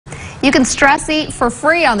You can stress eat for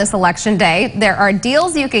free on this election day. There are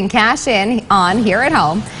deals you can cash in on here at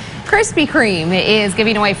home. Krispy Kreme is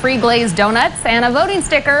giving away free glazed donuts and a voting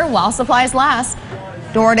sticker while supplies last.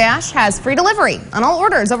 DoorDash has free delivery on all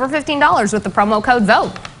orders over $15 with the promo code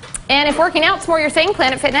VOTE. And if working out's more your thing,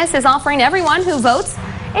 Planet Fitness is offering everyone who votes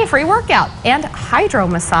a free workout and hydro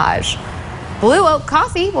massage. Blue Oak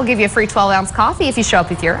Coffee will give you a free 12-ounce coffee if you show up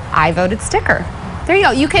with your I voted sticker. There you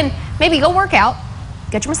go. You can maybe go work out,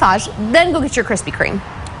 get your massage, then go get your Krispy Kreme.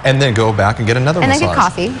 And then go back and get another massage. And then get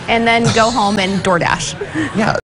coffee, and then go home and DoorDash. Yeah.